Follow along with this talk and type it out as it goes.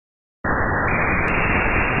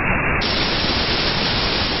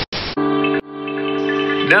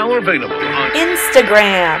Now available on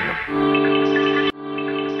Instagram.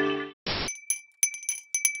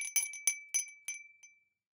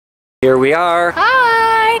 Here we are.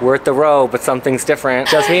 Hi! We're at the row, but something's different.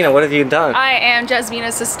 Jasmina, what have you done? I am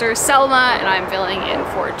Jasmina's sister Selma, and I'm filling in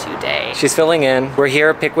for today. She's filling in. We're here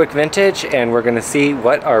at Pickwick Vintage, and we're gonna see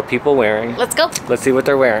what are people wearing. Let's go. Let's see what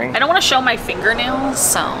they're wearing. I don't want to show my fingernails,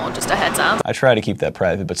 so just a heads up. I try to keep that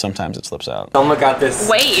private, but sometimes it slips out. Selma got this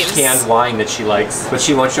Waves. canned wine that she likes, but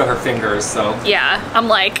she won't show her fingers, so. Yeah, I'm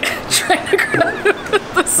like trying to grab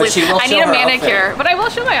the sleeve. she will I show need a her manicure, outfit. but I will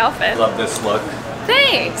show my outfit. Love this look.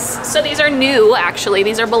 Thanks. So these are new, actually.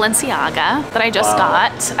 These are Balenciaga that I just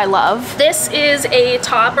got. I love. This is a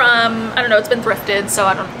top from, I don't know, it's been thrifted, so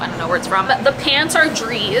I don't know where it's from. But the pants are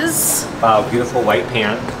Drees. Wow, beautiful white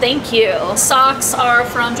pant. Thank you. Socks are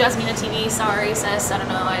from Jasmina TV. Sorry, sis. I don't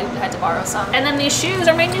know. I had to borrow some. And then these shoes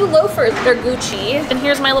are my new loafers. They're Gucci. And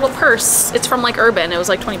here's my little purse. It's from like Urban. It was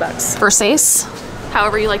like 20 bucks. Versace.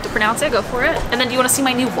 However you like to pronounce it, go for it. And then do you want to see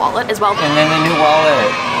my new wallet as well? And then the new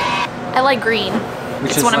wallet. I like green.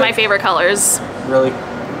 It's one of my favorite colors. Really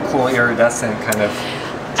cool iridescent kind of.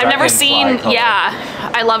 I've never seen, color.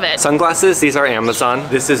 Yeah, I love it. Sunglasses, these are Amazon.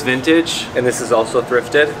 This is vintage, and this is also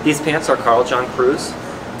thrifted. These pants are Carl John Cruz.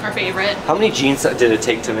 Our favorite. How many jeans did it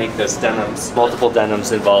take to make this? Denims. Multiple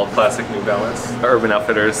denims involved. Classic New Balance. Urban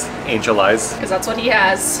Outfitters, Angel Eyes. Because that's what he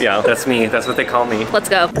has. Yeah, that's me. That's what they call me. Let's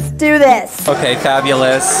go. Let's do this. Okay,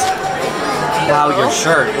 fabulous. Wow, your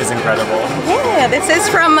shirt is incredible. Yeah, this is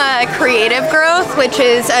from Creative Growth, which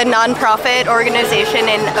is a nonprofit organization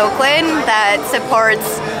in Oakland that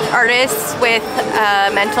supports artists with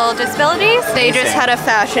mental disabilities. They just had a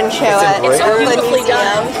fashion show at Oakland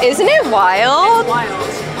Museum. Isn't it wild? It's wild.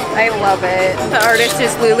 I love it. The artist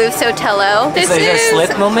is Lulu Sotelo. This Is it a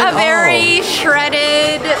slip moment? a very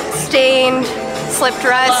shredded, stained slip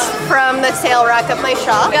dress from the sale rack of my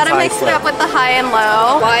shop. Gotta mix it up with the high and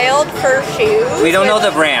low. Wild fur shoes. We don't know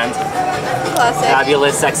the brand. Classic.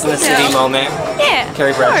 Fabulous Sex and the City moment. Yeah.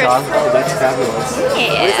 Carrie Bradshaw. Oh, that's fabulous.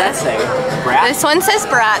 Yeah. What does that say? Brat? This one says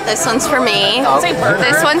brat. This one's for me. Oh. Say burger.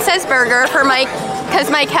 This one says burger for my,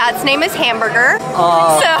 because my cat's name is Hamburger.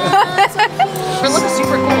 It looks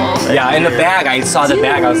super cool. Yeah, in the bag, I saw the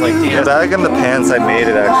bag, I was like, damn. The bag and the pants, I made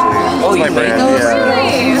it actually. Oh, It's you my made brand. those?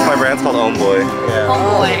 Yeah. My brand's called Homeboy. Oh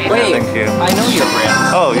boy. Wait, thank you. I know your brand.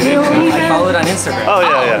 Oh, you did? I follow it on Instagram. Oh,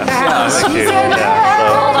 yeah. Thank you.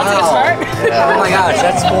 Yeah. That's a good start. Oh my gosh,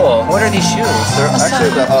 that's cool. What are these shoes? They're actually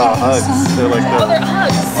the Uggs. They're like Oh, they're the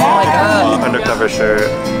Uggs. Oh my god. undercover shirt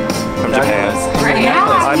from Japan. Pretty.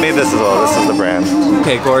 I made this as well. This is the brand.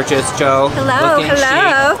 Okay, gorgeous, Joe. Hello, Looking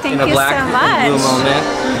hello. chic Thank in a you black so and much. blue moment.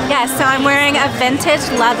 Yeah, so I'm wearing a vintage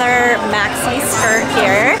leather maxi skirt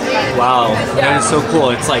here. Wow, that is so cool.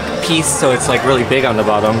 It's like piece, so it's like really big on the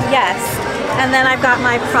bottom. Yes. And then I've got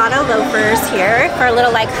my Prada loafers here for a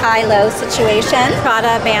little like high-low situation.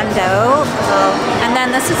 Prada bandeau. And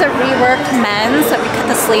then this is a reworked men's that we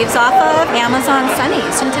cut the sleeves off of. Amazon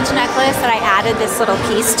Sunnies vintage necklace that I added this little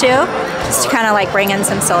piece to, just to kind of like bring in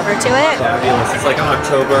some silver to it. Fabulous. It's like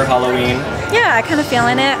October, Halloween. Yeah, kind of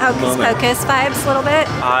feeling it. Hocus Pocus vibes a little bit.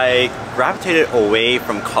 I gravitated away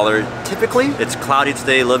from color. Typically, it's cloudy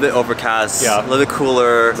today, a little bit overcast, a little bit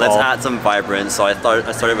cooler. Let's add some vibrance. So I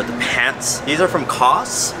started with the pants. These are from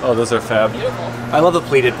COS. Oh, those are fab. Beautiful. I love the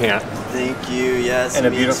pleated pant. Thank you, yes. And a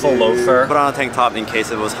me beautiful too. loafer. Put on a tank top in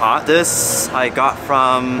case it was hot. This I got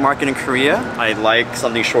from market in Korea. I like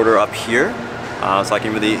something shorter up here. So I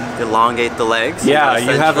can really elongate the legs. Yeah, you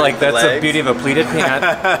have like, that's the beauty of a pleated pant.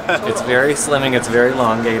 It's very slimming, it's very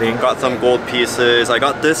elongating. Got some gold pieces. I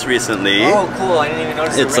got this recently. Oh, cool, I didn't even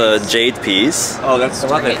notice It's a jade piece. Oh, that's, I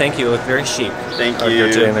love it, thank you, you look very chic. Thank you.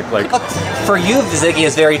 Like, for you, Ziggy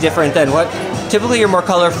is very different than what, typically you're more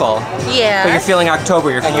colorful. Yeah. But you're feeling October,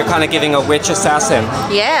 and you're kind of giving a witch assassin.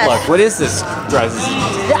 Yes. Look, what is this dress?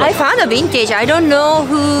 I found a vintage. I don't know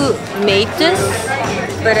who made this,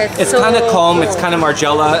 but it's kind of comb, it's kind of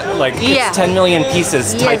Margiela, like it's 10 million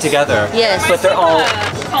pieces tied together. Yes. But they're all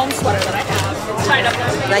Home sweater that I have tied up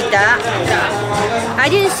like that. Yeah. I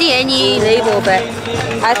didn't see any label, but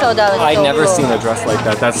I thought that was I'd so never cool. seen a dress like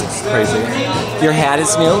that. That's crazy. Your hat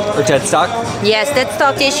is new or dead stock? Yes, that's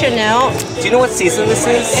stock is Chanel. Do you know what season this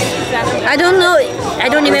is? I don't know. I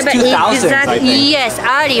don't remember 2000s, I exactly. think. Yes,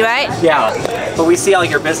 Ali, right? Yeah, but we see all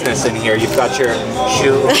your business in here. You've got your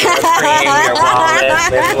shoe, your cream, your wallet,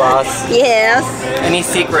 lip gloss. Yes. Any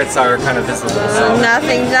secrets are kind of visible. So.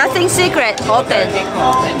 Nothing secret. Open.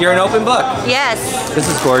 You're an open book. Yes. This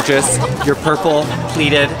is gorgeous. Your purple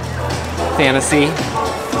pleated fantasy.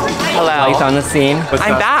 Hello. Light on the scene.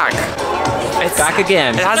 I'm back. It's back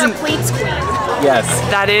again. It hasn't. Pleats queen. Yes.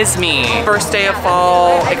 That is me. First day of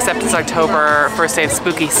fall, except it's October. First day of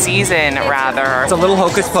spooky season, rather. It's a little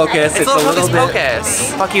hocus pocus. It's a little hocus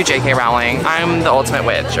pocus. Fuck you, J.K. Rowling. I'm the ultimate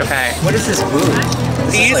witch, okay? What is this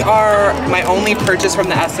food? These are my only purchase from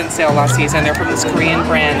the Essence sale last season. They're from this Korean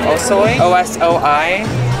brand Osoi, O-S-O-I.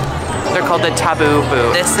 They're called the Taboo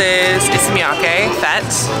Boo. This is Ismiyake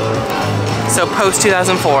Fete. So post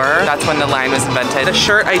 2004, that's when the line was invented. The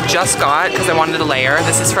shirt I just got because I wanted a layer.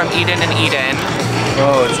 This is from Eden and Eden.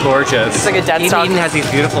 Oh, it's gorgeous. It's like a dead stock. Eden has these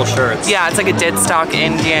beautiful shirts. Yeah, it's like a dead stock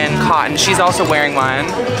Indian cotton. She's also wearing one.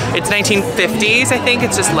 It's 1950s, I think.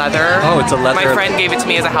 It's just leather. Oh, it's a leather. My friend gave it to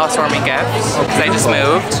me as a housewarming gift because I just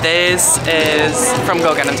moved. This is from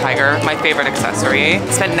Go Get 'em Tiger, my favorite accessory.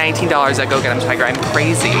 Spent $19 at Go Get 'em Tiger. I'm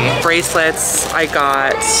crazy. Bracelets I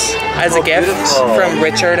got as a gift from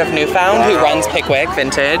Richard of Newfound, who runs Pickwick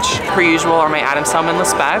Vintage. Per usual are my Adam Selman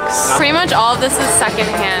specs. Pretty much all of this is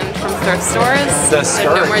secondhand from thrift stores. The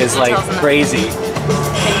skirt is like crazy.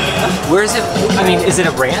 Where is it? I mean, is it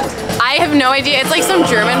a brand? I have no idea. It's like some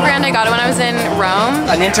German brand. I got it when I was in Rome.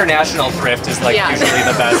 An international thrift is like usually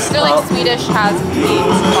the best. They're like Swedish has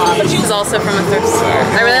but she was also from a thrift store.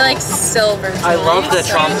 I really like silver. I love the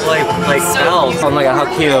trompe-l'oeil like bells. Oh my god,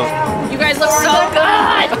 how cute. You guys look so good!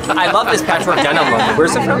 I love this patchwork denim look.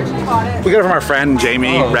 Where's it from? We got it from our friend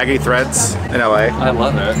Jamie, Raggy Threads in LA. I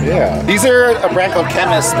love it. Yeah. These are a brand called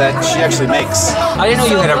Chemist that she actually makes. I didn't know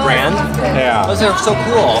you had a brand. Yeah. Those are so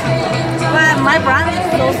cool. But my brand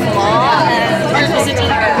is so small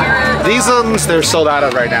and These ones, they're sold out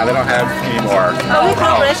of right now. They don't have anymore. Oh, we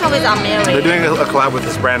collaboration with Amiri. They're doing a collab with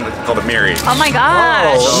this brand called Amiri. Oh my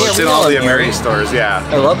gosh! So it's in all the Amiri stores, yeah.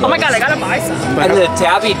 I love those. Oh my god, I gotta buy some. And the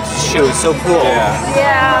tabby shoe is so cool.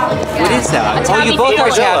 Yeah. What is that? Oh, you tabby both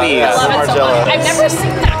are feeling. tabbies. I love it so Margiela. much. I've never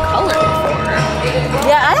seen that color before.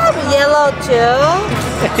 Yeah, I have yellow too.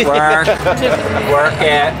 Work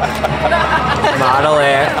it. Model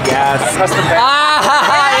it. Yes.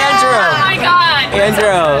 Andrew. Oh my god! Andrew,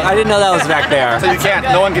 I didn't know that was back there. So you can't,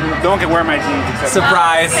 no one can wear my jeans except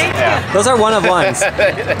Surprise. Yeah. Those are one of ones.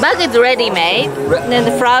 Bag is ready made. Then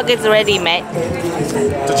the frog is ready made.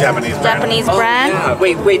 It's a Japanese brand. Japanese brand. Yeah.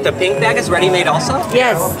 Wait, the pink bag is ready made also?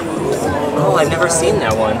 Yes. Oh, I've never seen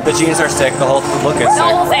that one. The jeans are sick, the whole look is The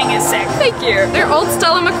whole sick. thing is sick. Thank you. They're old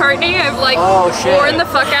Stella McCartney. I've like worn the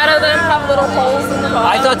fuck out of them. Have little holes in the bottom.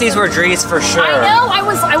 I thought these were Dries for sure. I know, I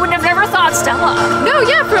would have never thought Stella. No,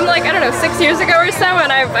 yeah, from like, I don't know, 6 years ago or so, and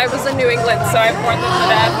I was in New England, so I've worn them to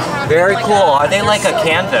death. Very cool. Are they like a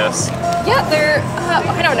canvas? Yeah, they're,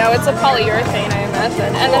 I don't know, it's a polyurethane, I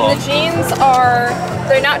imagine. And then the jeans are,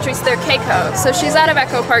 they're not Dries, they're Keiko. So she's out of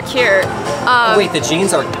Echo Park here. Wait, the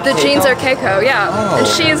jeans are The jeans are Keiko, yeah. Oh. And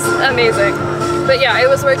she's amazing. But yeah, I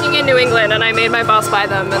was working in New England and I made my boss buy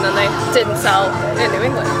them and then they didn't sell in New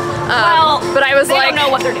England. But I was they like, don't know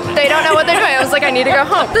what they're doing. They don't know what they're doing. I was like, I need to go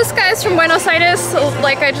home. This guy's from Buenos Aires, so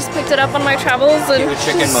like I just picked it up on my travels and a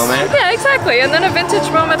chicken moment. Yeah, exactly. And then a vintage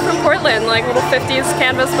moment from Portland, like little 50s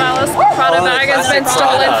canvas ballast Prada bag has been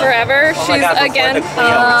stolen forever. Oh my She's God, before again the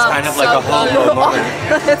Clio, it's kind of like a whole moment.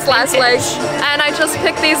 its last leg. And I just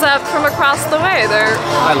picked these up from across the way. They're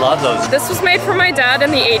I love those. This was made for my dad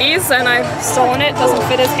in the 80s and I've stolen it. Doesn't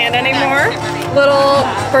fit his hand anymore. Little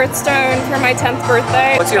birthstone for my 10th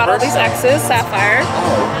birthday. What's It's your got all these birthstone? X's, sapphire.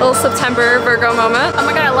 Little September Virgo moment. Oh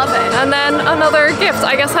my god, I love it. And then another gift.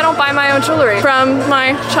 I guess I don't buy my own jewelry from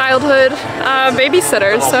my childhood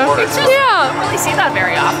babysitters. So yeah. don't really see that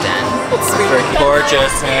very often.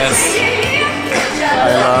 Gorgeousness. I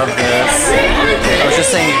love this. I was just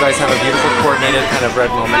saying you guys have a beautiful coordinated kind of red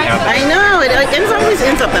moment happening. I know, it always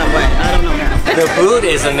ends up that way. I don't know how. The boot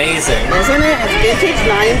is amazing. Isn't it? It's vintage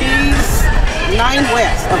 90s, 9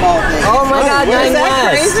 West of all things. Oh my God, Isn't 9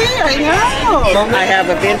 that West. crazy? I know. I have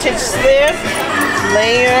a vintage slip,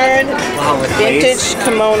 layered, Wow, with vintage lace.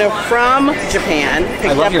 kimono from Japan.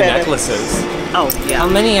 I love your at necklaces. Oh, yeah. How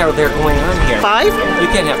many are there going on here? 5? You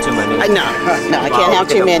can't have too many. No, I can't have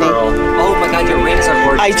look too at the many. pearl. Oh my God, your rings are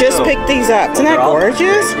gorgeous. I just too. picked these up. Isn't that They're all-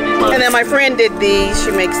 gorgeous? And then my friend did these.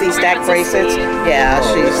 She makes these stack bracelets. Yeah,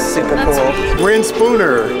 she's super cool. We're in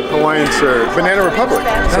Spooner Hawaiian shirt, Banana Republic.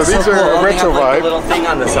 That's so these cool. are a They retro have, like, vibe. a little thing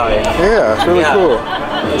on the side. Yeah, it's really Yeah. cool.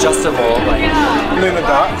 Adjustable, like And then the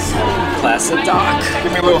docks. classic dock.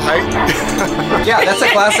 Give me a little height. Yeah, that's a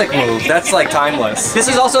classic move. That's like timeless. This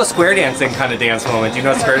is also a square dancing kind of dance moment. Do you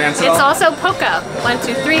know square dance at all? It's also polka. 1,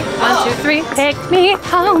 2, 3. 1, 2, 3. Take me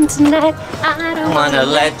home tonight. I don't wanna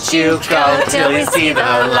let you go till we see the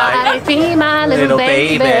light. Be my little, Little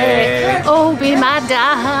baby. Oh, be my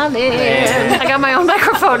darling. I got my own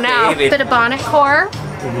microphone now. Baby. Bit of bonnet core.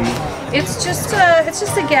 It's just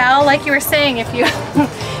a gal, like you were saying. If you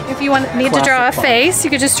if you need to draw a face, you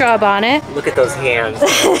could just draw a bonnet. Look at those hands.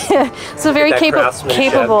 So a very That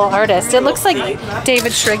capable artist. It looks like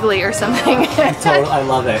David Shrigley or something. I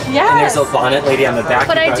love it. Yes. And there's a bonnet lady on the back.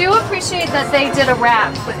 But I do appreciate that they did a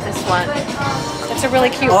wrap with this one. It's a really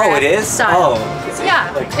cute wrap. Oh, it is? Style. Oh.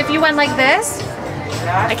 Yeah. If you went like this,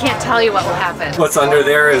 I can't tell you what will happen. What's under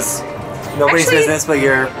there is nobody's business but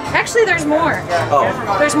your... Actually, there's more.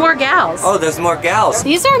 Oh. There's more gals. Oh, there's more gals.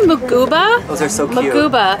 These are Muguba. Those are so cute.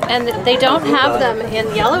 Muguba, and they don't have them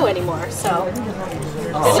in yellow anymore, so...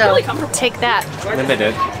 Oh. So, take that.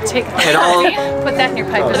 Limited. Take And all... Put that in your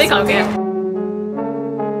pipe. Are they comfy?